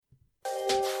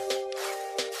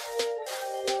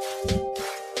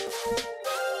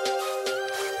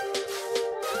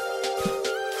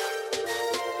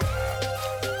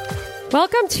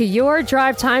Welcome to your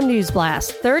Drive Time News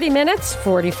Blast. 30 minutes,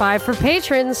 45 for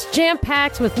patrons,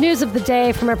 jam-packed with news of the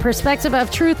day from a perspective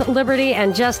of truth, liberty,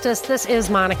 and justice. This is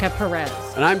Monica Perez.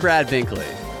 And I'm Brad Binkley.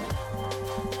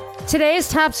 Today's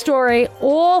top story,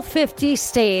 all 50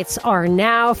 states are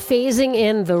now phasing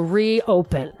in the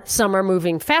reopen. Some are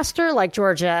moving faster, like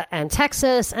Georgia and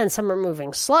Texas, and some are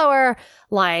moving slower,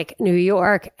 like New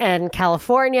York and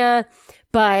California.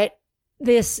 But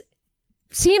this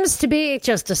seems to be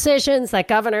just decisions that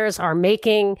governors are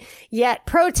making, yet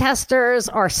protesters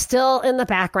are still in the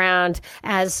background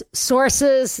as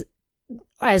sources,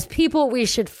 as people we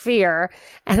should fear.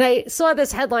 And I saw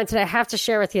this headline today. I have to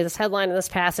share with you this headline in this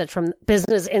passage from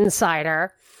Business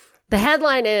Insider. The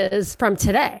headline is from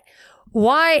today: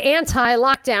 why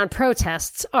anti-lockdown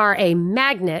protests are a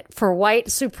magnet for white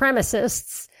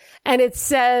supremacists. And it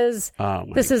says,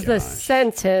 this is the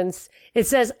sentence. It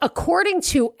says, according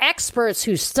to experts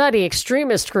who study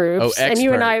extremist groups, and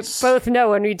you and I both know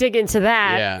when we dig into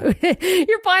that,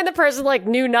 you find the person like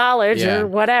new knowledge or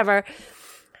whatever.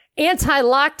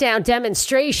 Anti-lockdown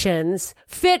demonstrations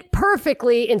fit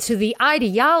perfectly into the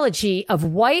ideology of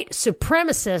white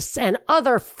supremacists and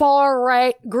other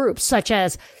far-right groups, such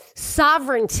as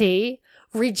sovereignty,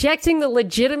 rejecting the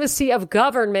legitimacy of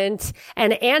government,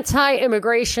 and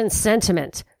anti-immigration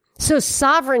sentiment. So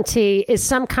sovereignty is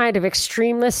some kind of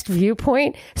extremist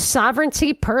viewpoint.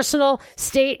 Sovereignty, personal,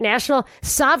 state, national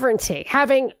sovereignty,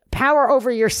 having power over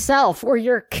yourself or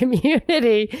your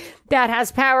community that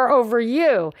has power over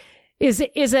you is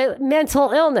a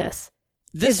mental illness.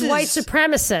 This is white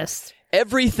supremacist.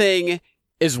 Everything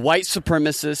is white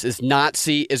supremacist, is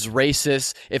Nazi, is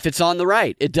racist. If it's on the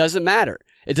right, it doesn't matter.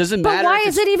 It doesn't matter. But why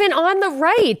is it even on the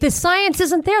right? The science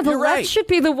isn't there. The left should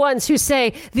be the ones who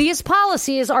say these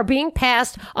policies are being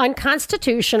passed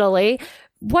unconstitutionally.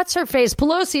 What's her face?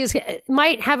 Pelosi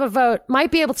might have a vote,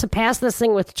 might be able to pass this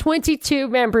thing with 22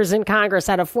 members in Congress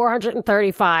out of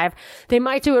 435. They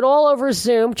might do it all over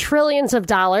Zoom, trillions of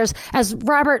dollars. As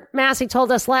Robert Massey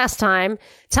told us last time,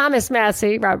 Robert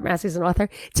Massey's an author.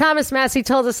 Thomas Massey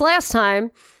told us last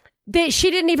time,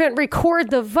 she didn't even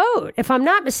record the vote. If I'm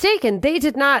not mistaken, they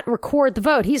did not record the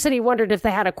vote. He said he wondered if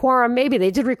they had a quorum. Maybe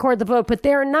they did record the vote, but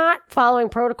they're not following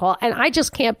protocol. And I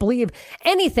just can't believe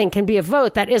anything can be a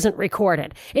vote that isn't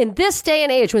recorded. In this day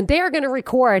and age, when they are going to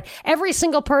record every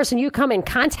single person you come in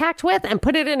contact with and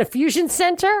put it in a fusion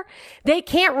center, they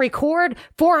can't record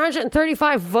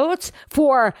 435 votes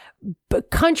for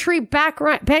country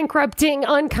bankrupting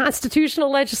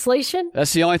unconstitutional legislation.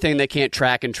 That's the only thing they can't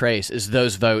track and trace is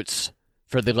those votes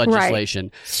for the legislation.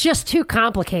 Right. It's just too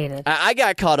complicated. I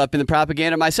got caught up in the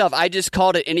propaganda myself. I just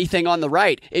called it anything on the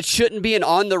right. It shouldn't be an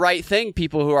on the right thing,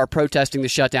 people who are protesting the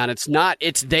shutdown. It's not.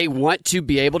 It's they want to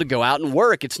be able to go out and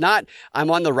work. It's not I'm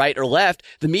on the right or left.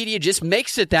 The media just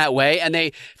makes it that way, and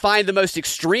they find the most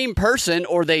extreme person,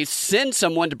 or they send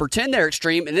someone to pretend they're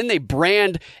extreme, and then they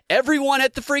brand everyone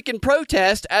at the freaking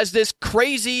protest as this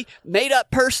crazy made-up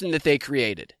person that they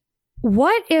created.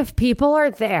 What if people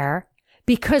are there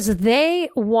because they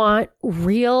want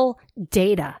real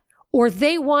data, or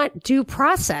they want due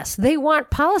process? They want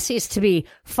policies to be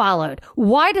followed.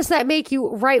 Why does that make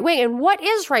you right wing? And what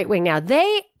is right wing now?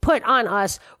 They put on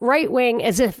us right wing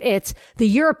as if it's the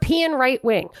European right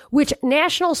wing, which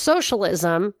National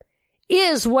Socialism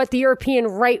is what the European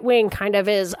right wing kind of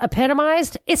is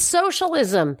epitomized. It's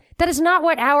socialism. That is not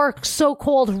what our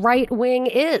so-called right wing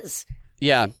is.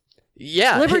 Yeah.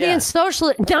 Yeah, liberty and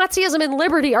socialism, Nazism and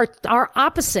liberty are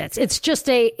opposites. It's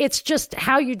just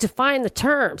how you define the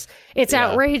terms. It's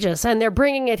outrageous, and they're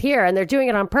bringing it here, and they're doing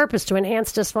it on purpose to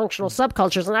enhance dysfunctional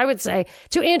subcultures, and I would say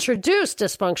to introduce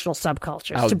dysfunctional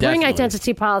subcultures, to bring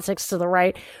identity politics to the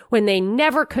right when they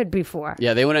never could before.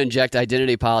 Yeah, they want to inject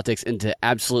identity politics into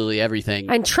absolutely everything.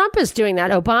 And Trump is doing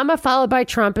that. Obama, followed by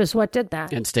Trump, is what did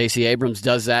that. And Stacey Abrams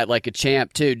does that like a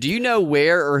champ, too. Do you know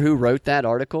where or who wrote that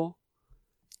article?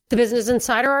 The Business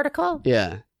Insider article?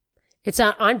 Yeah. It's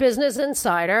on Business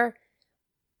Insider.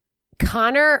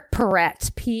 Connor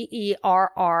Perrett, P-E-R-R-E-T-T.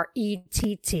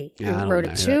 He wrote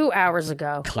it 2 hours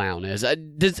ago. Clown is. I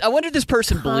wonder if this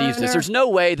person believes this. There's no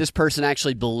way this person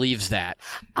actually believes that.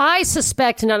 I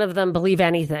suspect none of them believe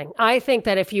anything. I think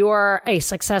that if you are a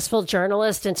successful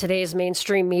journalist in today's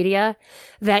mainstream media,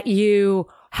 that you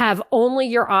have only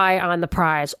your eye on the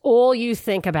prize. All you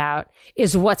think about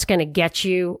is what's going to get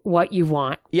you what you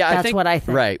want. Yeah, that's what I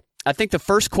think. Right. I think the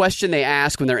first question they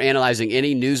ask when they're analyzing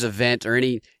any news event or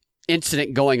any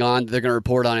incident going on that they're going to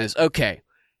report on is, okay,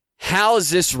 how is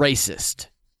this racist?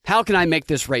 How can I make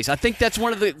this race? I think that's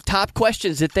one of the top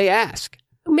questions that they ask.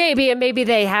 Maybe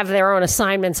they have their own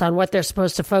assignments on what they're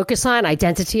supposed to focus on,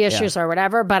 identity issues or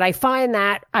whatever. But I find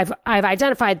that I've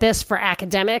identified this for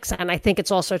academics, and I think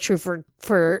it's also true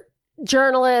for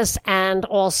journalists and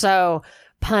also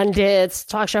pundits,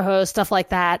 talk show hosts, stuff like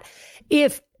that.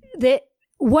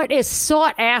 What is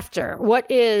sought after, what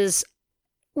is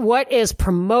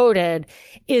promoted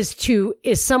is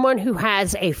someone who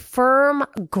has a firm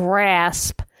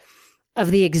grasp of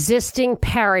the existing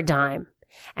paradigm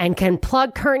and can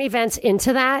plug current events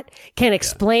into that, can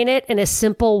explain it in a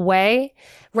simple way.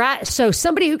 So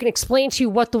somebody who can explain to you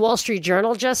what the Wall Street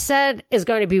Journal just said is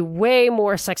going to be way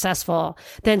more successful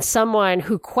than someone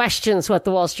who questions what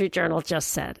the Wall Street Journal just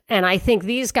said. And I think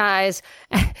these guys,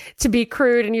 to be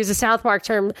crude and use a South Park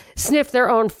term, sniff their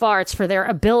own farts for their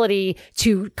ability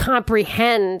to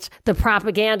comprehend the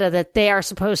propaganda that they are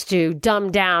supposed to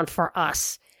dumb down for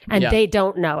us. And they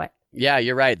don't know it. Yeah,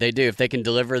 you're right. They do. If they can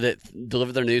deliver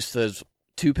their news to those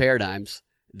two paradigms,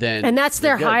 then and that's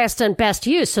their highest and best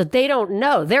use. So they don't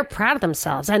know. They're proud of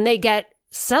themselves, and they get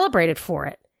celebrated for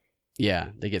it.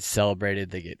 Yeah, they get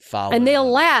celebrated. They get followed, and they'll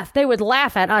laugh. They would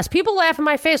laugh at us. People laugh in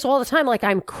my face all the time, like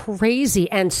I'm crazy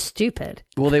and stupid.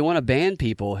 Well, they want to ban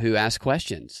people who ask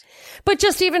questions. But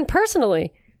just even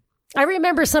personally, I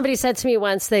remember somebody said to me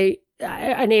once. A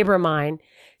neighbor of mine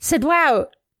said, "Wow,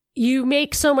 you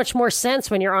make so much more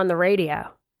sense when you're on the radio."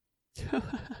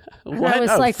 What? I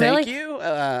was like, thank really? You?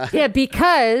 Yeah,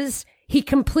 because he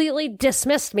completely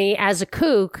dismissed me as a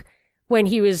kook when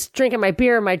he was drinking my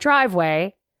beer in my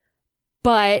driveway.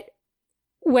 But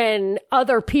when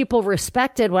other people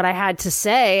respected what I had to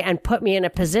say and put me in a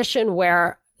position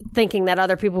where thinking that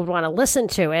other people would want to listen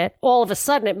to it, all of a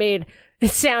sudden it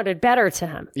sounded better to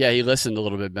him. Yeah, he listened a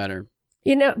little bit better.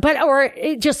 Or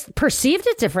it just perceived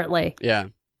it differently. Yeah.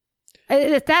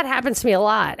 That happens to me a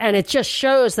lot, and it just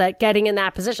shows that getting in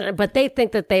that position, but they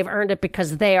think that they've earned it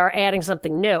because they are adding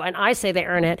something new. And I say they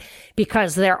earn it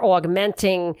because they're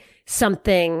augmenting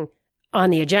something on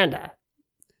the agenda.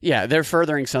 Yeah, they're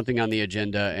furthering something on the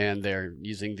agenda, and they're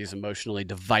using these emotionally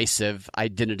divisive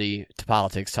identity to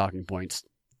politics talking points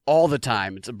all the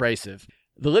time. It's abrasive.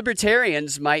 The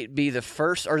libertarians might be the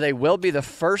first, or they will be the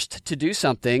first to do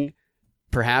something,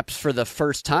 perhaps for the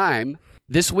first time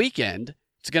this weekend.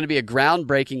 It's going to be a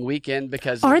groundbreaking weekend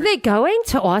because... Are they going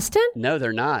to Austin? No,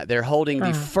 they're not. They're holding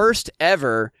the first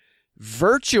ever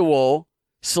virtual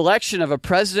selection of a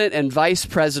president and vice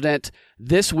president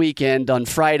this weekend on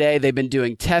Friday. They've been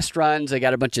doing test runs. They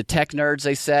got a bunch of tech nerds,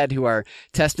 they said, who are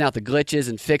testing out the glitches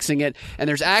and fixing it. And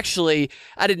there's actually...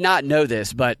 I did not know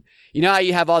this, but you know how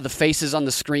you have all the faces on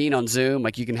the screen on Zoom?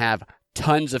 Like you can have...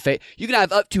 tons of you can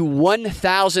have up to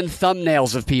 1,000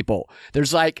 thumbnails of people.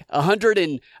 There's like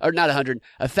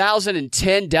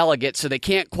 1,010 delegates, so they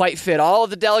can't quite fit all of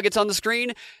the delegates on the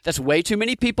screen. That's way too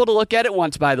many people to look at at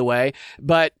once, by the way.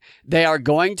 But they are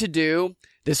going to do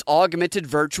this augmented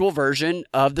virtual version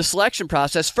of the selection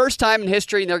process. First time in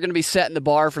history, and they're going to be setting the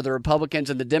bar for the Republicans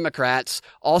and the Democrats.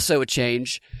 Also a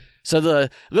change. So the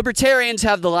Libertarians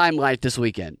have the limelight this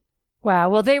weekend.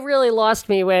 Wow. Well, they really lost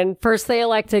me when first they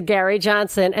elected Gary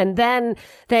Johnson and then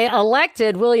they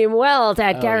elected William Weld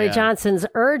at Gary Johnson's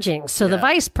urging. So the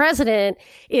vice president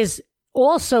is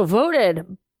also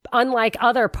voted, unlike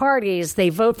other parties, they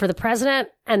vote for the president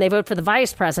and they vote for the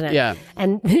vice president. Yeah.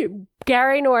 And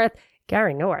Gary North's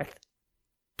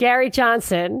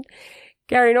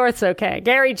okay.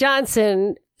 Gary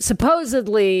Johnson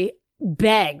supposedly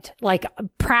begged, like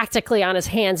practically on his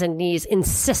hands and knees,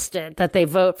 insisted that they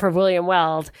vote for William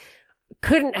Weld.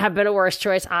 Couldn't have been a worse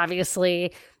choice,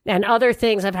 obviously. And other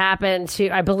things have happened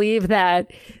to, I believe that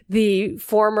the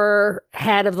former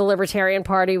head of the Libertarian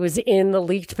Party was in the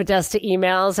leaked Podesta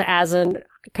emails as a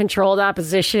controlled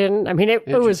opposition. I mean, it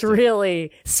was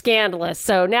really scandalous.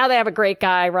 So now they have a great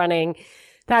guy running.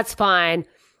 That's fine.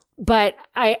 But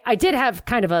I did have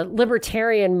kind of a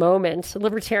libertarian moment,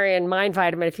 libertarian mind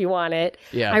vitamin, if you want it.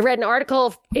 Yeah. I read an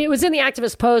article. It was in the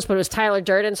Activist Post, but it was Tyler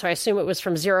Durden, so I assume it was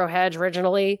from Zero Hedge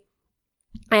originally.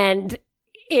 And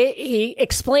he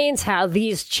explains how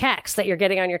these checks that you're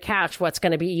getting on your couch, what's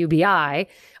going to be UBI,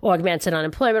 augmented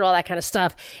unemployment, all that kind of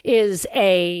stuff, is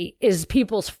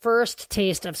people's first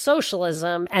taste of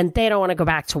socialism, and they don't want to go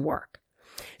back to work.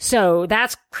 So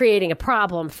that's creating a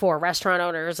problem for restaurant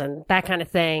owners and that kind of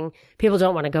thing. People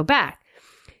don't want to go back.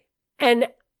 And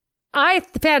I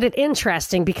found it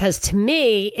interesting because to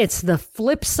me, it's the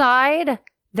flip side.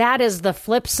 That is the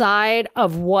flip side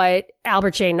of what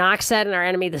Albert J. Knox said in Our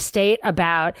Enemy, the State,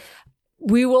 about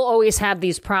we will always have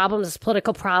these problems, this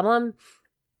political problem,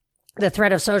 the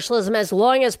threat of socialism, as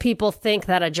long as people think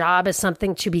that a job is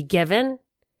something to be given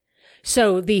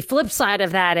So the flip side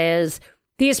of that is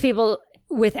these people,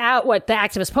 without what the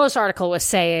Activist Post article was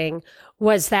saying,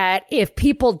 was that if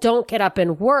people don't get up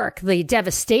and work, the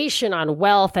devastation on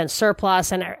wealth and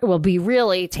surplus and will be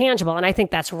really tangible. And I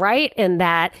think that's right in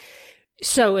that.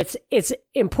 So it's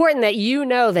important that you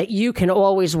know that you can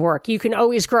always work. You can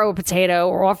always grow a potato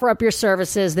or offer up your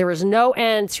services. There is no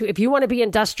end to, if you want to be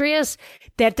industrious,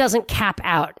 that doesn't cap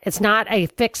out. It's not a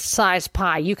fixed size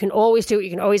pie. You can always do it.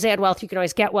 You can always add wealth. You can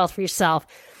always get wealth for yourself.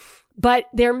 But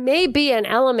there may be an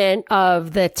element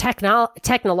of the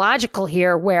technological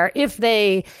here where if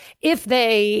they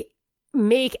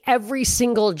make every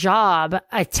single job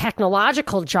a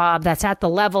technological job that's at the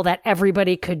level that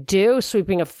everybody could do,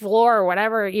 sweeping a floor or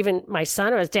whatever. Even my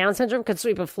son who has Down syndrome could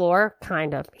sweep a floor,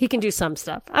 kind of. He can do some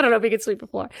stuff. I don't know if he can sweep a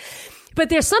floor. But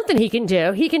there's something he can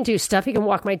do. He can do stuff. He can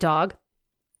walk my dog.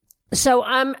 So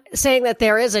I'm saying that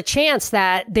there is a chance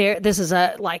that this is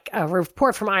a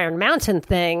report from Iron Mountain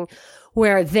thing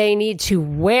where they need to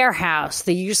warehouse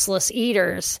the useless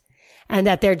eaters and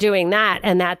that they're doing that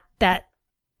and that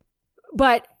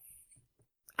but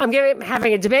I'm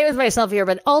having a debate with myself here,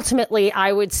 but ultimately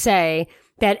I would say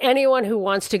that anyone who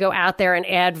wants to go out there and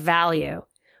add value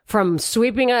from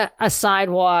sweeping a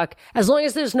sidewalk, as long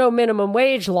as there's no minimum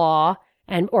wage law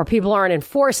or people aren't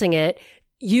enforcing it,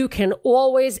 you can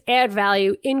always add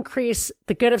value, increase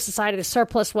the good of society, the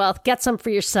surplus wealth, get some for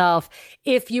yourself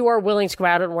if you are willing to go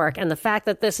out and work. And the fact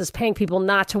that this is paying people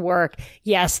not to work,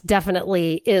 yes,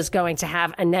 definitely is going to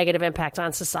have a negative impact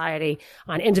on society,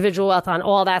 on individual wealth, on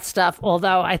all that stuff.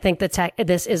 Although I think that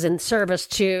this is in service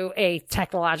to a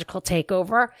technological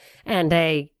takeover and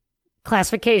a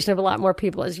classification of a lot more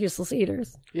people as useless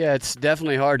eaters. Yeah, it's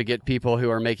definitely hard to get people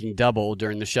who are making double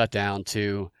during the shutdown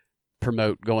to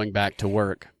promote going back to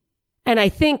work. And I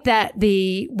think that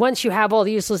once you have all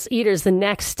the useless eaters, the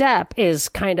next step is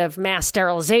kind of mass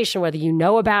sterilization, whether you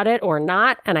know about it or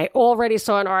not. And I already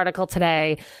saw an article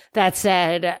today that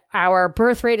said our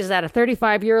birth rate is at a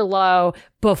 35-year low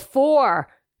before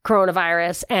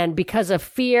coronavirus. And because of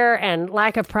fear and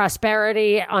lack of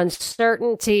prosperity,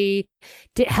 uncertainty,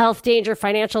 health danger,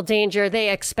 financial danger,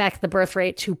 they expect the birth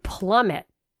rate to plummet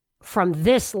from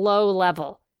this low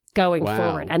level going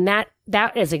forward. And that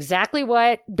is exactly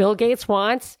what Bill Gates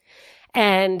wants.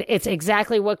 And it's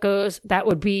exactly that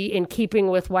would be in keeping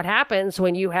with what happens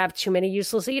when you have too many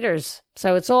useless eaters.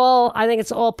 So I think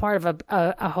it's all part of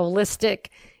a holistic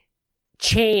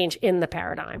change in the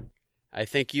paradigm. I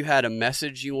think you had a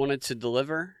message you wanted to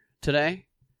deliver today.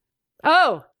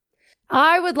 Oh,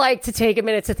 I would like to take a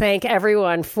minute to thank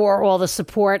everyone for all the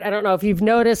support. I don't know if you've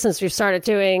noticed since we've started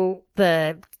doing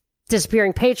the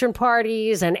disappearing patron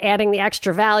parties and adding the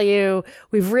extra value.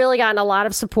 We've really gotten a lot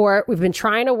of support. We've been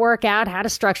trying to work out how to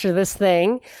structure this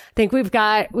thing. I think we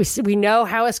know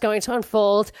how it's going to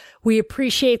unfold. We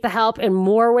appreciate the help in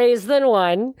more ways than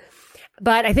one.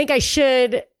 But I think I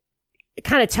should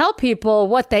kind of tell people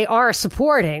what they are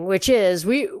supporting, which is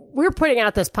we're putting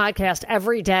out this podcast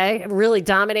every day. It really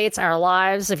dominates our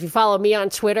lives. If you follow me on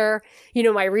Twitter,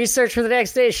 my research for the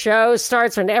next day's show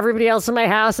starts when everybody else in my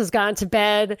house has gone to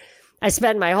bed. I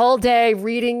spend my whole day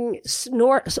reading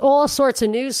all sorts of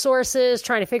news sources,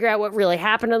 trying to figure out what really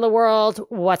happened in the world,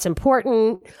 what's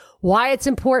important, why it's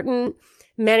important.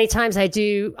 Many times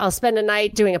I'll spend a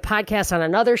night doing a podcast on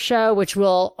another show, which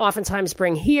we'll oftentimes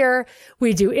bring here.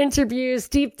 We do interviews,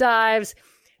 deep dives.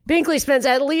 Binkley spends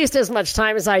at least as much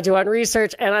time as I do on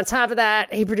research. And on top of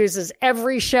that, he produces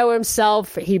every show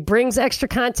himself. He brings extra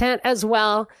content as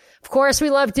well. Of course, we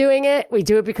love doing it. We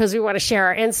do it because we want to share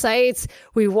our insights.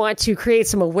 We want to create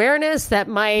some awareness that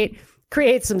might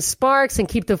create some sparks and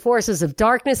keep the forces of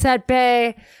darkness at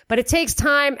bay. But it takes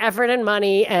time, effort, and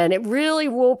money, and it really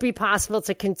won't be possible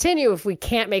to continue if we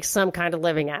can't make some kind of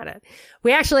living at it.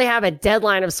 We actually have a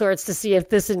deadline of sorts to see if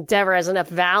this endeavor has enough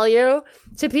value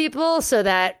to people so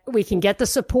that we can get the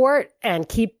support and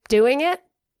keep doing it.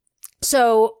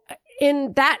 So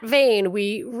in that vein,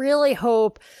 we really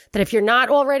hope that if you're not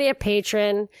already a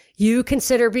patron, you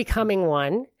consider becoming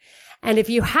one. And if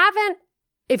you've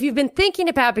been thinking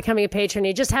about becoming a patron,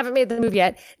 you just haven't made the move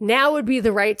yet, now would be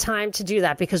the right time to do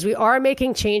that because we are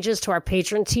making changes to our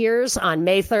patron tiers on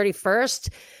May 31st.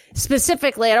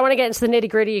 Specifically, I don't want to get into the nitty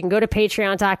gritty. You can go to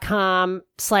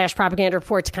patreon.com/propaganda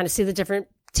report to kind of see the different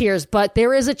tiers, but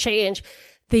there is a change.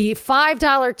 The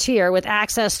 $5 tier with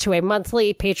access to a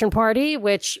monthly patron party,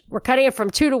 which we're cutting it from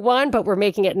 2 to 1, but we're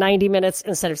making it 90 minutes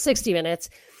instead of 60 minutes.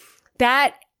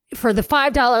 That for the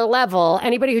 $5 level,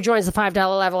 anybody who joins the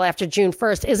 $5 level after June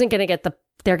 1st isn't going to get the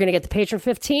they're going to get the patron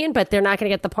 15, but they're not going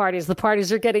to get the parties. The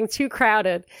parties are getting too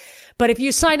crowded. But if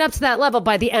you sign up to that level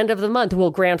by the end of the month,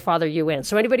 we'll grandfather you in.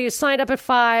 So anybody who signed up at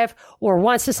 5 or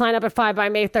wants to sign up at 5 by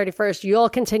May 31st, you'll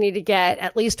continue to get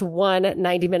at least one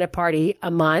 90-minute party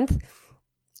a month.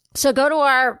 So go to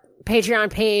our Patreon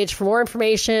page for more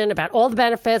information about all the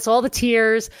benefits, all the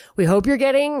tiers. We hope you're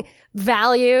getting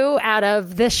value out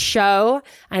of this show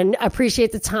and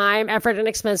appreciate the time, effort, and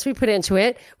expense we put into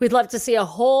it. We'd love to see a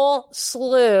whole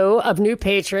slew of new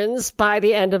patrons by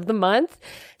the end of the month.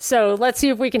 So let's see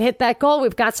if we can hit that goal.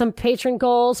 We've got some patron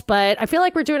goals, but I feel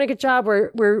like we're doing a good job.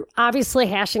 We're obviously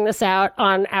hashing this out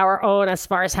on our own as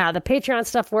far as how the Patreon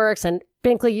stuff works. And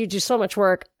Binkley, you do so much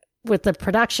work with the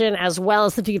production as well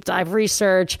as the deep dive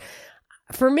research.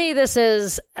 For me, this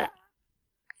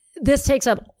takes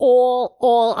up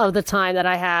all of the time that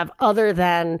I have, other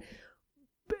than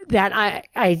that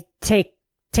I take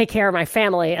care of my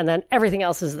family, and then everything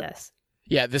else is this.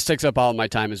 Yeah, this takes up all of my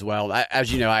time as well.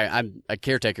 As you know, I'm a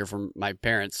caretaker for my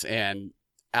parents, and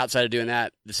outside of doing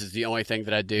that, this is the only thing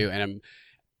that I do, and I'm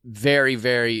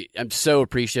I'm so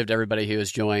appreciative to everybody who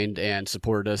has joined and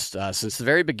supported us since the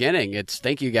very beginning.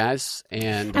 Thank you guys,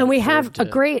 and we have a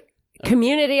great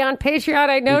community on Patreon.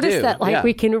 I noticed that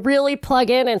we can really plug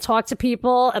in and talk to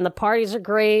people, and the parties are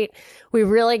great. We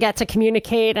really get to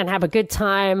communicate and have a good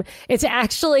time. It's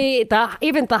actually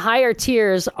even the higher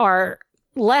tiers are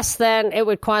less than it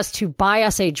would cost to buy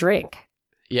us a drink.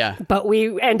 Yeah. But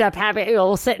we end up having,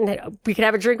 we'll sit and we can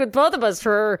have a drink with both of us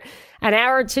for an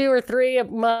hour or 2 or 3 a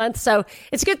month. So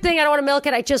it's a good thing. I don't want to milk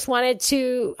it. I just wanted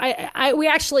to, we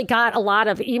actually got a lot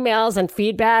of emails and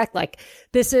feedback. Like,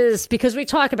 this is because we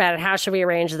talk about it. How should we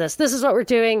arrange this? This is what we're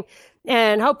doing.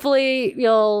 And hopefully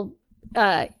you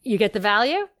get the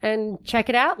value and check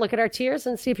it out. Look at our tiers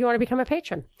and see if you want to become a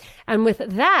patron. And with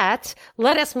that,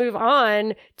 let us move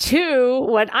on to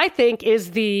what I think is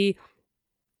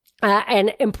an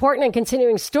important and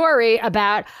continuing story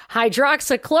about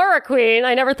hydroxychloroquine.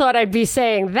 I never thought I'd be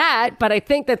saying that, but I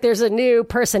think that there's a new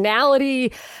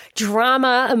personality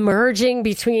drama emerging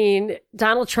between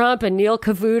Donald Trump and Neil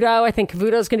Cavuto. I think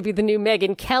Cavuto is going to be the new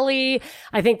Megyn Kelly.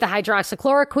 I think the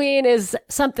hydroxychloroquine is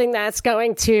something that's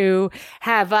going to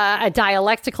have a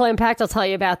dialectical impact. I'll tell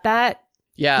you about that.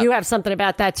 Yeah. You have something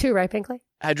about that too, right, Binkley?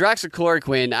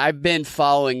 Hydroxychloroquine, I've been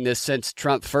following this since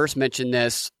Trump first mentioned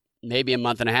this maybe a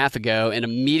month and a half ago, and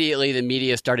immediately the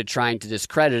media started trying to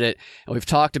discredit it. And we've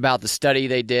talked about the study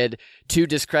they did to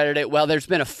discredit it. Well, there's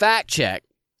been a fact check.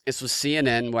 This was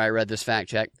CNN where I read this fact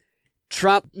check.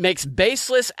 Trump makes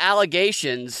baseless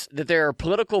allegations that there are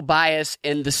political bias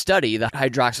in the study, the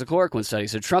hydroxychloroquine study.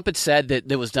 So Trump had said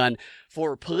that it was done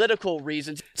for political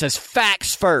reasons. It says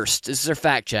facts first. This is their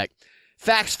fact check.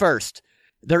 Facts first.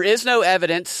 There is no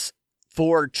evidence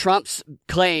for Trump's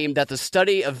claim that the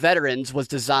study of veterans was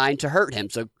designed to hurt him.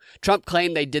 So Trump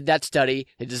claimed they did that study.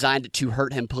 They designed it to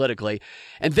hurt him politically.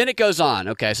 And then it goes on.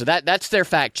 Okay, so that's their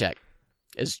fact check.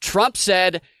 As Trump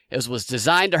said, it was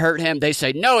designed to hurt him. They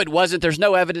say, no, it wasn't. There's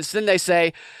no evidence. Then they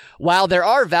say, while there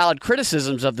are valid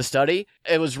criticisms of the study,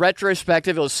 it was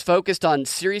retrospective. It was focused on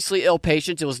seriously ill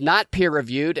patients. It was not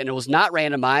peer-reviewed, and it was not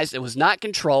randomized. It was not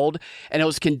controlled, and it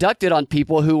was conducted on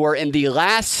people who were in the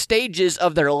last stages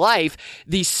of their life.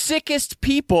 The sickest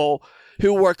people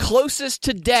who were closest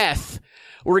to death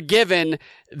were given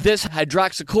this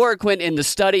hydroxychloroquine in the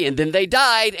study, and then they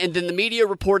died, and then the media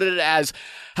reported it as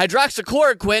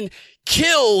hydroxychloroquine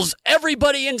kills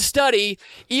everybody in study,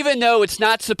 even though it's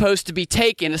not supposed to be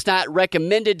taken. It's not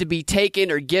recommended to be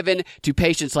taken or given to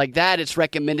patients like that. It's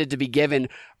recommended to be given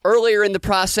earlier in the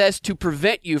process to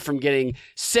prevent you from getting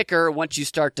sicker once you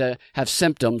start to have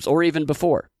symptoms, or even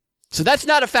before. So that's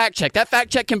not a fact check. That fact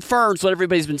check confirms what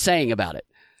everybody's been saying about it.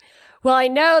 Well, I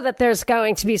know that there's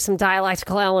going to be some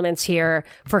dialectical elements here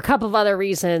for a couple of other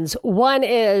reasons. One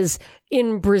is,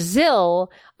 in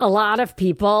Brazil, a lot of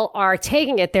people are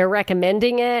taking it. They're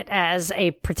recommending it as a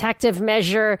protective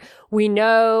measure. We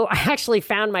know, I actually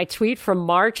found my tweet from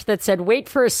March that said, wait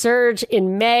for a surge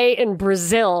in May in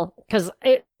Brazil. Because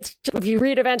if you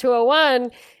read Event 201,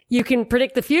 you can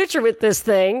predict the future with this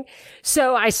thing.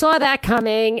 So I saw that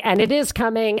coming, and it is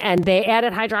coming, and they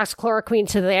added hydroxychloroquine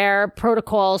to their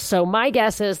protocol. So my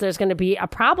guess is there's going to be a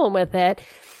problem with it.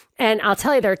 And I'll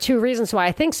tell you, there are 2 reasons why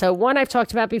I think so. One, I've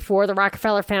talked about before, the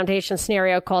Rockefeller Foundation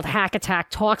scenario called Hack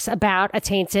Attack talks about a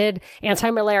tainted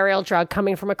anti-malarial drug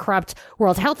coming from a corrupt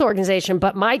World Health Organization.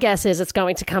 But my guess is it's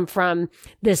going to come from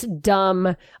this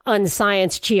dumb,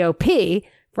 unscienced GOP.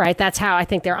 Right. That's how I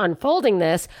think they're unfolding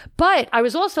this. But I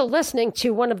was also listening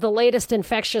to one of the latest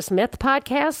Infectious Myth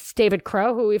podcasts, David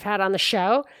Crow, who we've had on the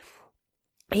show.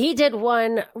 he did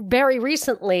one very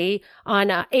recently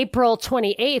on April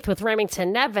 28th with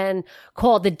Remington Nevin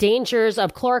called The Dangers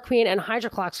of Chloroquine and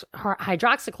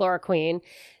Hydroxychloroquine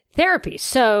Therapy.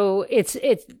 So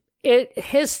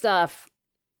his stuff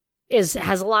has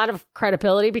a lot of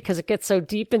credibility because it gets so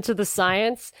deep into the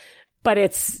science, but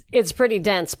it's pretty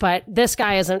dense. But this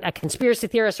guy isn't a conspiracy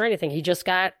theorist or anything. He just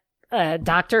got a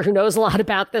doctor who knows a lot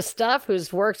about this stuff,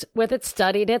 who's worked with it,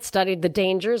 studied the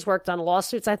dangers, worked on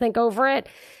lawsuits, I think, over it,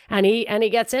 and he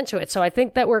gets into it. So I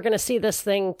think that we're going to see this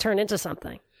thing turn into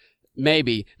something.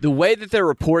 Maybe. The way that they're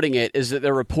reporting it is that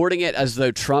they're reporting it as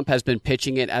though Trump has been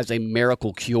pitching it as a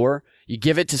miracle cure. You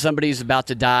give it to somebody who's about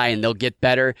to die and they'll get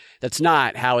better. That's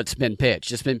not how it's been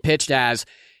pitched. It's been pitched as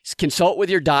consult with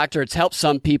your doctor. It's helped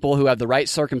some people who have the right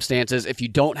circumstances if you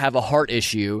don't have a heart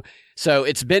issue. So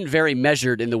it's been very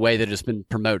measured in the way that it's been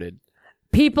promoted.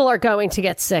 People are going to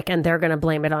get sick and they're going to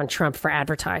blame it on Trump for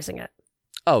advertising it.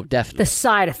 Oh, definitely. The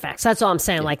side effects. That's all I'm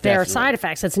saying. Yeah, there are side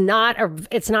effects. It's not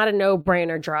a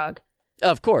no-brainer drug.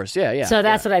 Of course. Yeah. So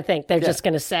that's what I think. They're just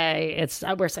going to say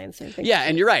we're saying the same thing. Yeah.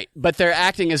 And you're right. But they're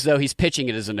acting as though he's pitching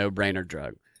it as a no-brainer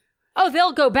drug. Oh,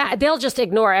 they'll go back. They'll just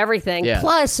ignore everything. Yeah.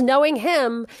 Plus, knowing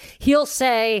him, he'll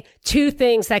say two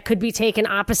things that could be taken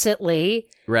oppositely.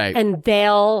 Right. And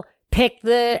they'll pick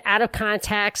the out of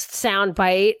context sound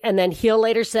bite, and then he'll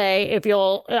later say, if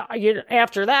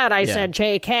after that, I said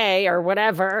JK or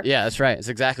whatever. Yeah, that's right. It's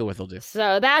exactly what they'll do.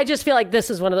 So I just feel like this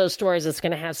is one of those stories that's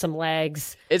going to have some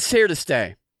legs. It's here to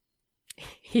stay.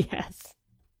 Yes.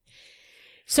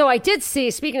 So I did see,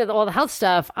 speaking of all the health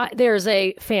stuff, there's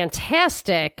a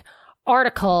fantastic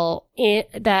article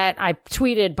that I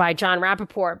tweeted by John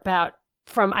Rappaport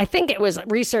from, I think it was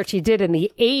research he did in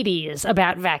the 80s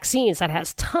about vaccines that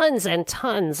has tons and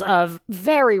tons of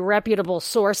very reputable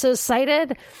sources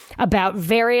cited about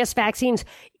various vaccines.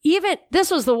 Even,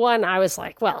 this was the one I was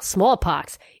like, well,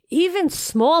 smallpox. Even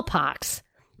smallpox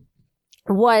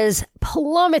was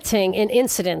plummeting in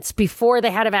incidence before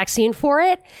they had a vaccine for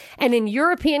it. And in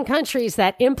European countries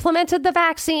that implemented the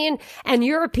vaccine and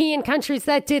European countries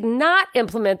that did not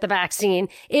implement the vaccine,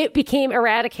 it became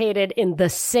eradicated in the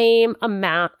same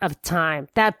amount of time.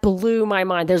 That blew my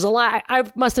mind. There's a lot. I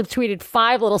must have tweeted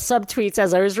 5 little subtweets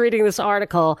as I was reading this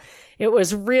article. It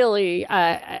was really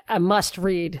a must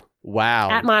read. Wow.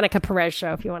 At Monica Perez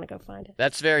Show, if you want to go find it.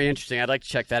 That's very interesting. I'd like to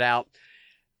check that out.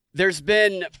 There's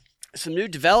been some new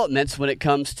developments when it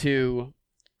comes to,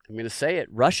 I'm going to say it,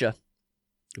 Russia.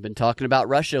 I've been talking about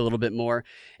Russia a little bit more,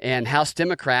 and House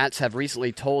Democrats have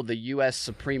recently told the U.S.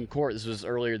 Supreme Court, this was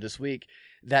earlier this week,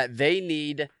 that they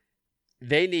need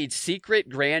secret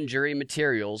grand jury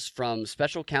materials from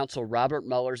Special Counsel Robert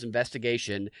Mueller's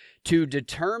investigation to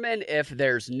determine if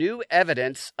there's new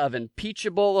evidence of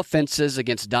impeachable offenses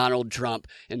against Donald Trump.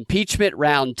 Impeachment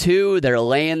round 2, they're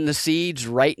laying the seeds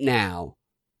right now.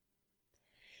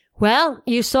 Well,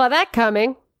 you saw that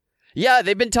coming. Yeah,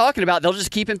 they've been talking about they'll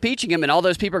just keep impeaching him, and all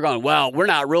those people are going, well, we're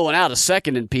not ruling out a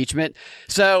second impeachment.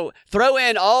 So throw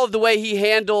in all of the way he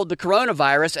handled the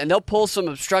coronavirus, and they'll pull some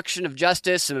obstruction of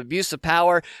justice, some abuse of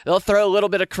power. They'll throw a little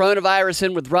bit of coronavirus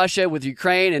in with Russia, with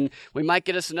Ukraine, and we might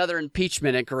get us another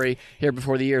impeachment inquiry here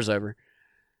before the year's over.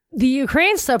 The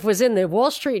Ukraine stuff was in the Wall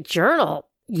Street Journal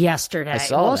yesterday.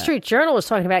 Wall Street Journal was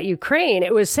talking about Ukraine.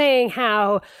 It was saying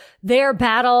how their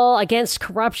battle against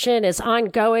corruption is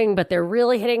ongoing, but they're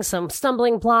really hitting some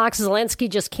stumbling blocks. Zelensky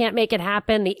just can't make it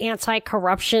happen. The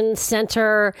Anti-Corruption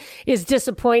Center is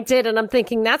disappointed. And I'm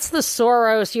thinking that's the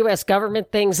Soros U.S.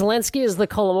 government thing. Zelensky is the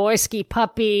Kolomoisky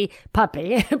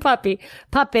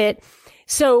puppet.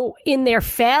 So in their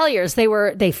failures,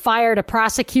 they fired a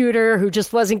prosecutor who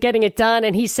just wasn't getting it done.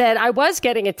 And he said, I was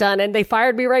getting it done, and they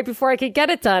fired me right before I could get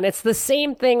it done. It's the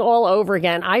same thing all over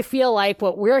again. I feel like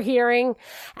what we're hearing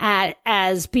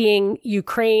as being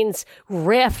Ukraine's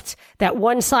rift, that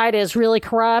one side is really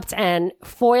corrupt and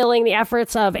foiling the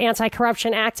efforts of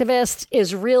anti-corruption activists,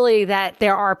 is really that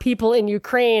there are people in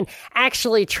Ukraine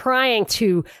actually trying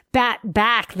to bat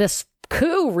back this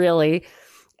coup, really.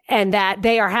 And that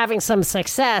they are having some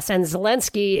success, and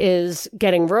Zelensky is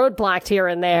getting roadblocked here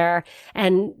and there.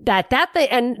 And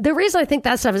and the reason I think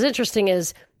that stuff is interesting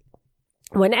is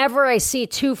whenever I see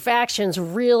two factions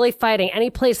really fighting any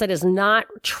place that is not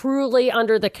truly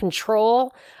under the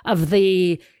control of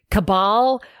the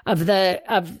cabal, of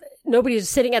nobody's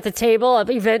sitting at the table of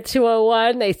Event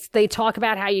 201. They talk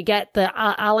about how you get the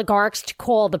oligarchs to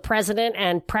call the president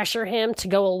and pressure him to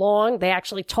go along. They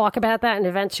actually talk about that in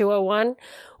Event 201.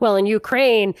 Well, in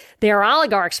Ukraine, their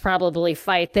oligarchs probably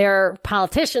fight. Their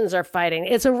politicians are fighting.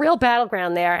 It's a real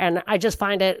battleground there. And I just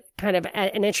find it kind of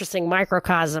an interesting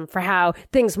microcosm for how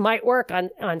things might work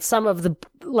on some of the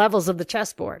levels of the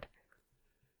chessboard.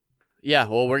 Yeah,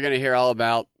 well, we're going to hear all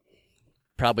about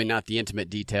probably not the intimate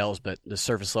details, but the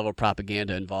surface level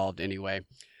propaganda involved anyway.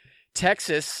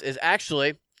 Texas is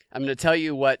actually, I'm going to tell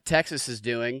you what Texas is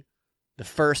doing, the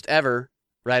first ever,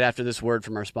 right after this word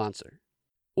from our sponsor.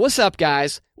 What's up,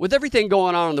 guys? With everything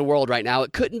going on in the world right now,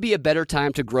 it couldn't be a better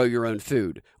time to grow your own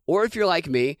food. Or if you're like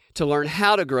me, to learn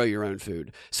how to grow your own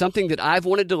food. Something that I've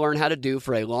wanted to learn how to do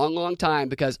for a long, long time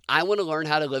because I want to learn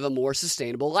how to live a more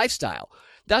sustainable lifestyle.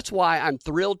 That's why I'm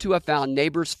thrilled to have found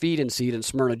Neighbors Feed and Seed in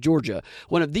Smyrna, Georgia,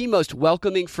 one of the most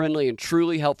welcoming, friendly, and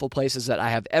truly helpful places that I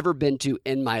have ever been to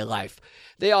in my life.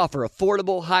 They offer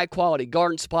affordable, high-quality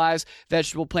garden supplies,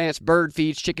 vegetable plants, bird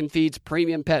feeds, chicken feeds,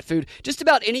 premium pet food, just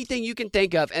about anything you can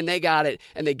think of, and they got it.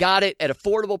 And they got it at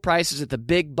affordable prices that the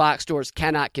big box stores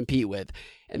cannot compete with.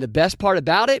 And the best part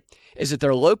about it is that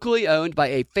they're locally owned by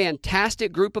a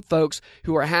fantastic group of folks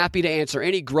who are happy to answer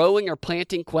any growing or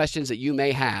planting questions that you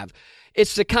may have.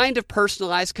 It's the kind of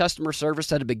personalized customer service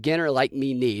that a beginner like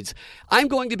me needs. I'm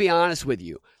going to be honest with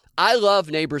you. I love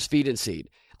Neighbors Feed and Seed.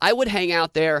 I would hang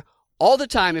out there all the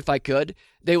time if I could.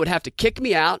 They would have to kick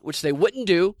me out, which they wouldn't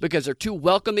do because they're too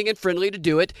welcoming and friendly to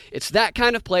do it. It's that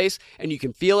kind of place, and you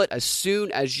can feel it as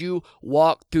soon as you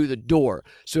walk through the door.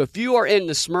 So if you are in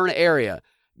the Smyrna area,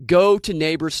 go to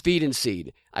Neighbors Feed and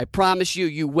Seed. I promise you,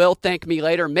 you will thank me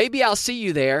later. Maybe I'll see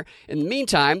you there. In the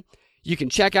meantime, you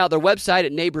can check out their website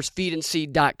at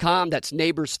neighborsfeedandseed.com. That's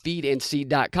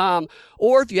neighborsfeedandseed.com.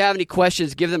 Or if you have any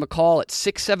questions, give them a call at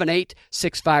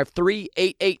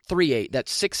 678-653-8838.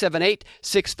 That's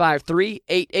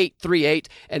 678-653-8838.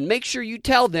 And make sure you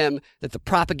tell them that the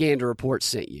Propaganda Report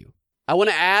sent you. I want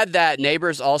to add that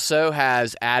Neighbors also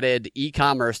has added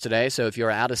e-commerce today. So if you're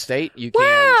out of state, you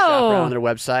can shop around on their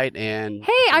website. And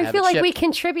hey, I feel like we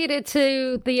contributed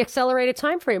to the accelerated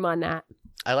time frame on that.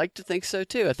 I like to think so,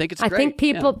 too. I think it's great. I think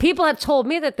people have told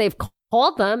me that they've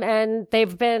called them and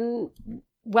they've been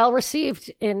well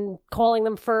received in calling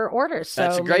them for orders. So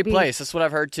that's a great place. That's what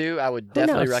I've heard, too. I would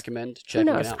definitely recommend checking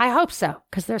it out. I hope so,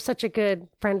 because they're such a good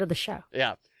friend of the show.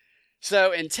 Yeah.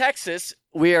 So in Texas,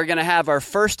 we are going to have our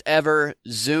first ever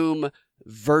Zoom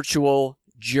virtual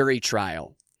jury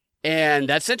trial. And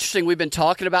that's interesting. We've been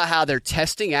talking about how they're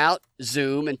testing out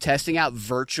Zoom and testing out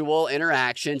virtual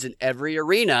interactions in every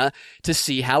arena to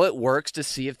see how it works, to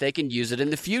see if they can use it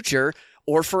in the future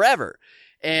or forever.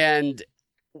 And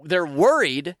they're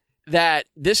worried that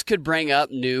this could bring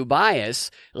up new bias,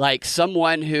 like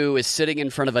someone who is sitting in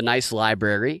front of a nice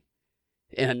library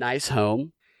in a nice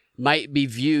home might be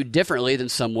viewed differently than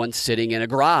someone sitting in a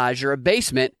garage or a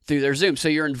basement through their Zoom. So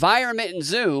your environment in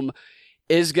Zoom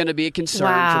is going to be a concern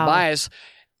for bias.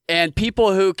 And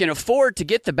people who can afford to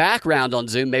get the background on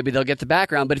Zoom, maybe they'll get the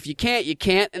background. But if you can't, you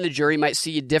can't, and the jury might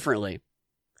see you differently.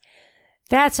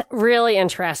 That's really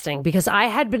interesting because I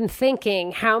had been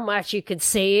thinking how much you could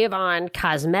save on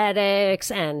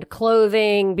cosmetics and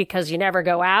clothing because you never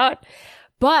go out.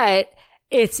 But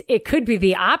it could be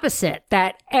the opposite,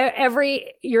 that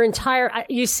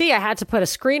you see, I had to put a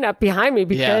screen up behind me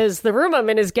because the room I'm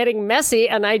in is getting messy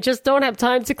and I just don't have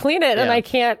time to clean it and I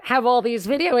can't have all these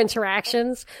video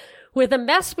interactions with a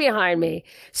mess behind me.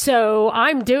 So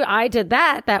I did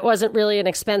that. That wasn't really an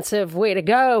expensive way to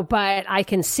go, but I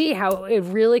can see how it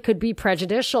really could be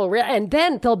prejudicial. And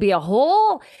then there'll be a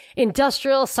whole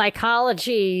industrial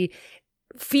psychology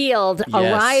field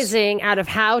arising out of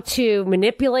how to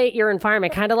manipulate your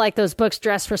environment, kind of like those books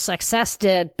Dress for Success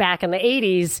did back in the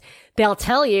 80s. They'll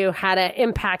tell you how to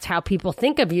impact how people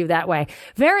think of you that way.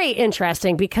 Very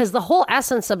interesting, because the whole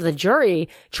essence of the jury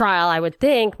trial, I would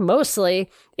think, mostly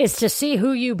is to see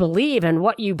who you believe and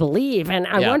what you believe. And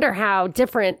I wonder how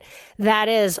different that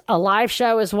is. A live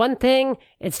show is one thing.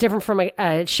 It's different from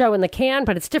a show in the can,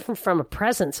 but it's different from a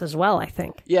presence as well, I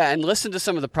think. Yeah, and listen to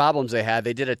some of the problems they had.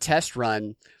 They did a test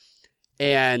run,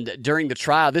 and during the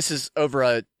trial, this is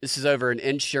over an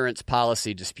insurance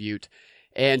policy dispute.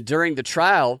 And during the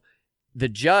trial, the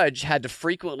judge had to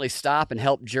frequently stop and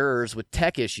help jurors with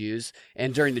tech issues.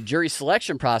 And during the jury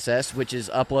selection process, which is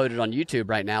uploaded on YouTube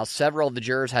right now, several of the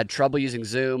jurors had trouble using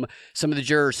Zoom. Some of the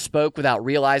jurors spoke without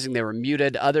realizing they were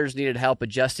muted. Others needed help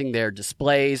adjusting their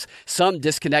displays. Some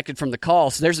disconnected from the call.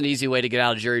 So there's an easy way to get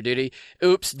out of jury duty.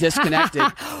 Oops, disconnected.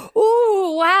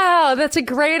 Ooh, wow. That's a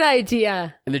great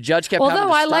idea. And the judge kept having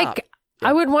to stop.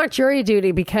 I would want jury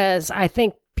duty because I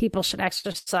think people should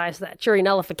exercise that jury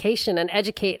nullification and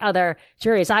educate other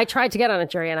juries. I tried to get on a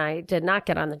jury and I did not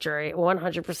get on the jury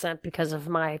 100% because of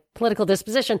my political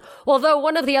disposition. Although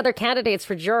one of the other candidates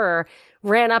for juror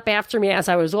ran up after me as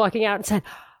I was walking out and said,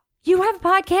 "You have a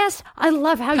podcast? I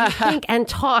love how you think and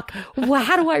talk. Well,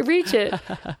 how do I reach it?"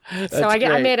 So I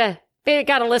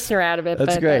got a listener out of it,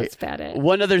 that's but great. that's about it.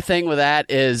 One other thing with that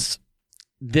is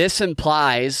this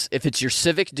implies if it's your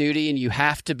civic duty and you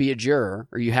have to be a juror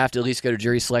or you have to at least go to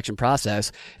jury selection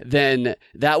process, then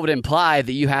that would imply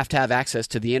that you have to have access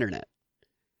to the internet.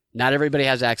 Not everybody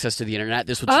has access to the internet.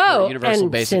 This would support universal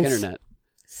basic internet.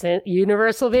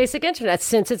 Universal basic internet.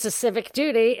 Since it's a civic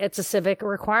duty, it's a civic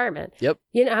requirement. Yep.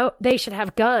 You know, they should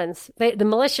have guns. The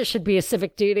militia should be a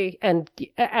civic duty. And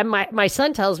my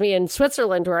son tells me in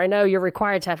Switzerland, where I know you're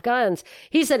required to have guns,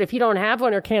 he said if you don't have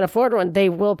one or can't afford one, they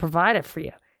will provide it for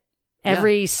you.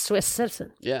 Every Swiss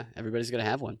citizen. Yeah, everybody's going to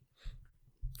have one.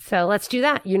 So let's do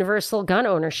that. Universal gun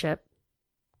ownership.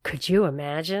 Could you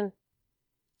imagine?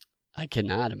 I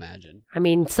cannot imagine. I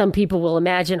mean, some people will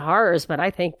imagine horrors, but I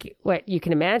think what you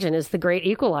can imagine is the great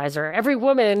equalizer. Every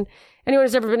woman, anyone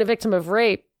who's ever been a victim of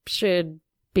rape should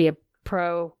be a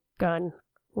pro-gun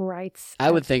rights.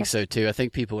 I would think so, too. I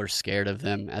think people are scared of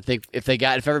them. I think if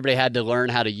everybody had to learn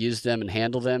how to use them and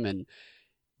handle them and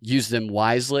use them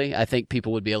wisely, I think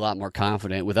people would be a lot more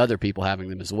confident with other people having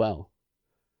them as well.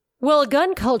 Well,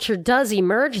 gun culture does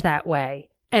emerge that way.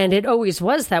 And it always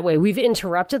was that way. We've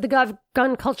interrupted the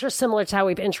gun culture similar to how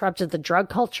we've interrupted the drug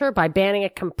culture by banning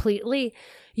it completely.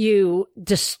 You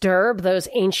disturb those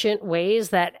ancient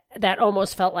ways that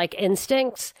almost felt like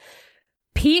instincts.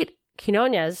 Pete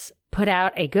Quinones put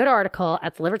out a good article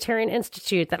at the Libertarian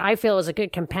Institute that I feel is a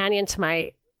good companion to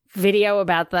my video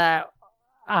about the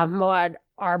Ahmaud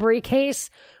Arbery case,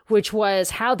 which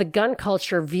was how the gun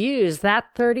culture views that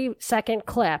 30-second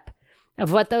clip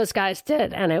of what those guys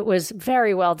did. And it was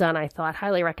very well done, I thought.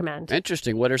 Highly recommend.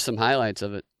 Interesting. What are some highlights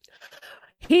of it?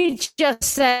 He just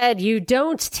said, you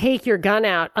don't take your gun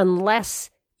out unless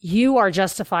you are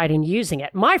justified in using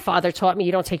it. My father taught me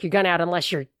you don't take your gun out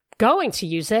unless you're going to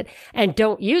use it, and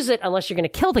don't use it unless you're going to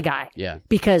kill the guy. Yeah.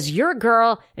 Because you're a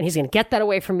girl and he's going to get that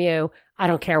away from you. I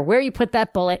don't care where you put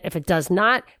that bullet. If it does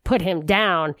not put him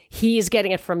down, he's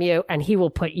getting it from you and he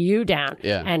will put you down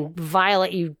and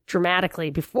violate you dramatically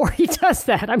before he does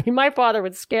that. I mean, my father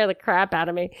would scare the crap out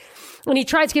of me. And he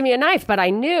tried to give me a knife, but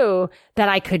I knew that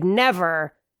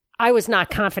I was not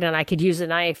confident I could use a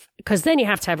knife, because then you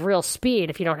have to have real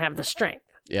speed if you don't have the strength.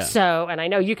 Yeah. So, and I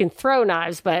know you can throw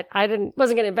knives, but wasn't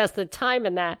going to invest the time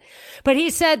in that. But he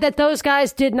said that those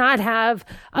guys did not have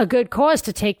a good cause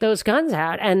to take those guns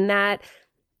out, and that's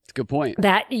a good point.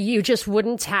 That you just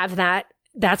wouldn't have that.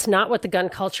 That's not what the gun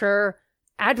culture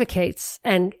advocates.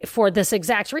 And for this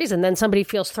exact reason, then somebody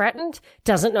feels threatened,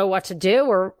 doesn't know what to do,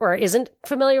 or isn't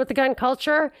familiar with the gun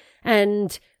culture.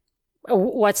 And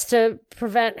what's to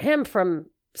prevent him from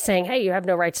saying, hey, you have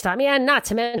no right to stop me? And not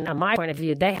to mention, on my point of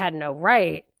view, they had no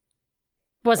right. It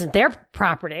wasn't their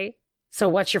property. So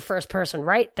what's your first person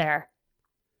right there?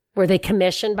 Were they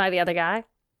commissioned by the other guy?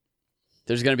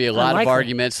 There's going to be a lot of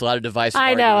arguments, a lot of divisive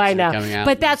arguments. I know. Coming out.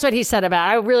 But that's what he said about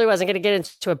it. I really wasn't going to get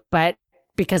into it, but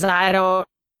because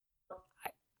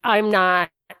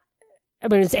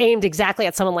it's aimed exactly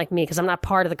at someone like me, because I'm not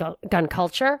part of the gun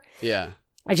culture. Yeah.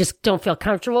 I just don't feel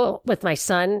comfortable with my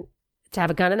son to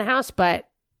have a gun in the house, but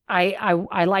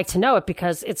I like to know it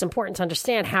because it's important to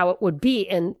understand how it would be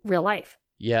in real life.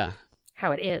 Yeah.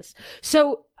 How it is.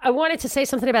 So I wanted to say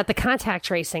something about the contact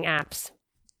tracing apps.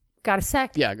 Got a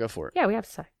sec? Yeah, go for it. Yeah, we have a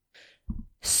sec.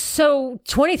 So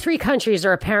 23 countries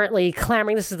are apparently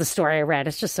clamoring. This is the story I read.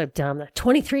 It's just so dumb.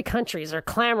 23 countries are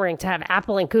clamoring to have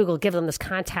Apple and Google give them this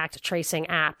contact tracing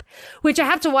app, which I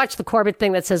have to watch the Corbett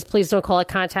thing that says, please don't call it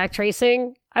contact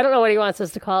tracing. I don't know what he wants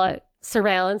us to call it.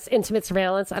 Surveillance, intimate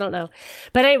surveillance. I don't know.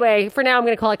 But anyway, for now, I'm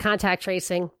going to call it contact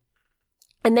tracing.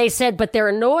 And they said, but they're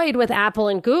annoyed with Apple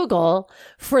and Google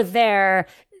for their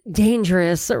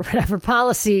dangerous or whatever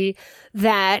policy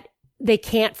that they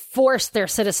can't force their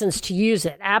citizens to use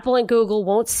it. Apple and Google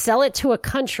won't sell it to a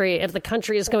country if the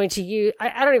country is going to use.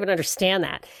 I don't even understand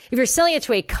that. If you're selling it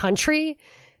to a country,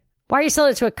 why are you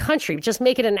selling it to a country? Just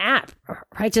make it an app,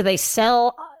 right? Do they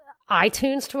sell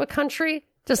iTunes to a country?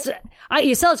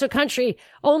 You sell it to a country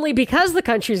only because the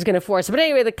country is going to force it. But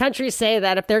anyway, the countries say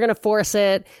that if they're going to force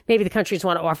it, maybe the countries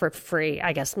want to offer it for free.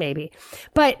 I guess maybe.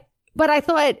 But I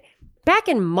thought back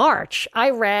in March,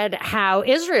 I read how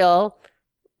Israel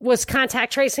was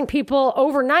contact tracing people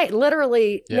overnight.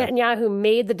 Literally, Netanyahu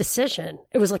made the decision.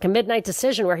 It was like a midnight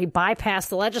decision where he bypassed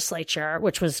the legislature,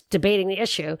 which was debating the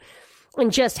issue,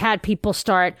 and just had people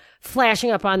start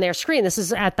flashing up on their screen. This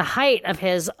is at the height of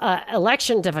his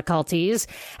election difficulties.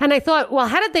 And I thought, well,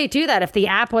 how did they do that if the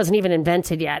app wasn't even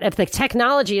invented yet? If the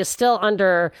technology is still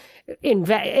under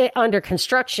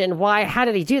construction, how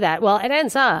did he do that? Well, it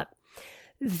ends up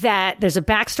that there's a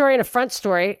backstory and a front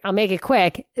story. I'll make it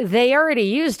quick. They already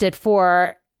used it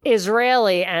for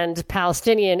Israeli and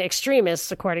Palestinian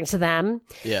extremists, according to them.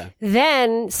 Yeah.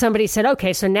 Then somebody said,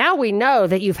 okay, so now we know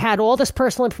that you've had all this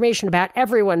personal information about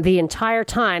everyone the entire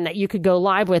time that you could go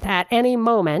live with at any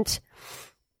moment.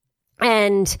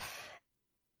 And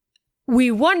we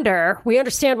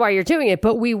understand why you're doing it,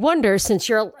 but we wonder, since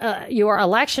your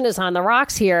election is on the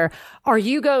rocks here, are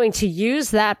you going to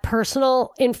use that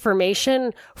personal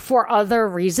information for other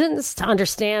reasons, to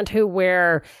understand who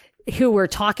we're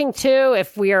talking to?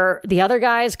 If we're the other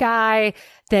guy's guy,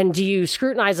 then do you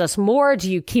scrutinize us more? Do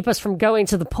you keep us from going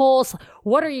to the polls?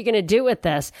 What are you going to do with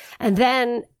this? And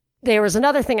then there was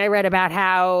another thing I read about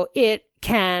how it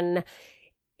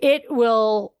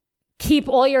will keep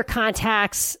all your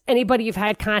contacts, anybody you've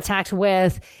had contact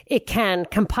with. It can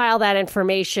compile that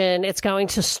information. It's going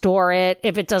to store it.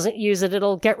 If it doesn't use it,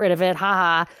 it'll get rid of it.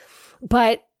 Haha.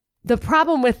 But the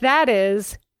problem with that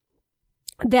is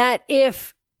that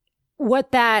if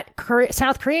what that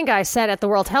South Korean guy said at the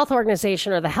World Health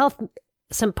Organization or the Health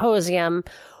Symposium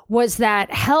was that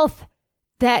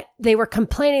they were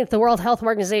complaining that the World Health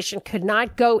Organization could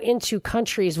not go into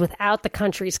countries without the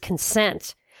country's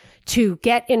consent to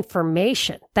get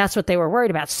information. That's what they were worried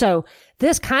about. So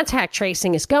this contact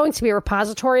tracing is going to be a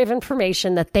repository of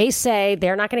information that they say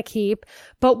they're not going to keep.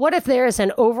 But what if there is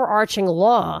an overarching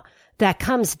law that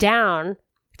comes down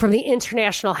from the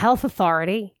International Health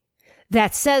Authority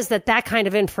that says that kind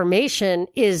of information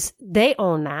they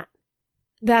own that?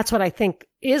 That's what I think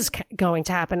is going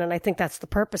to happen. And I think that's the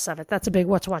purpose of it. That's a big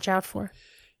what to watch out for.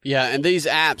 Yeah. And these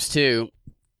apps too,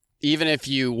 even if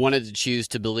you wanted to choose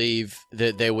to believe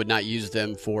that they would not use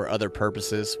them for other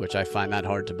purposes, which I find that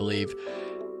hard to believe,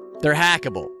 they're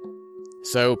hackable.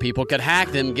 So people could hack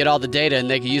them, get all the data, and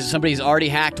they could use somebody's already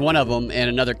hacked one of them in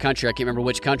another country. I can't remember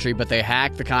which country, but they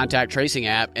hacked the contact tracing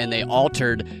app and they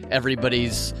altered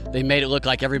they made it look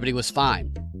like everybody was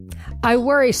fine. I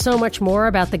worry so much more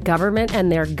about the government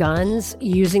and their guns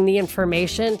using the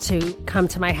information to come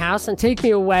to my house and take me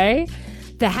away.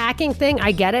 The hacking thing,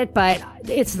 I get it, but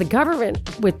it's the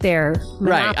government with their monopoly.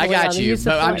 Right, I got you.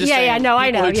 But I'm just saying, I know.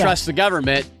 Who trust the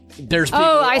government. There's people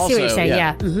I see also, what you're saying.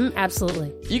 Yeah. Mm-hmm,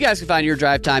 absolutely. You guys can find your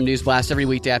Drive Time News Blast every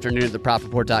weekday afternoon at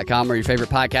thepropreport.com or your favorite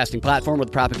podcasting platform with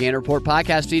the Propaganda Report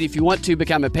podcast feed. If you want to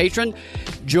become a patron,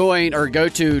 join or go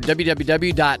to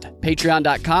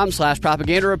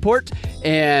www.patreon.com/propaganda report,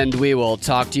 and we will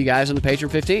talk to you guys on the Patreon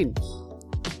 15.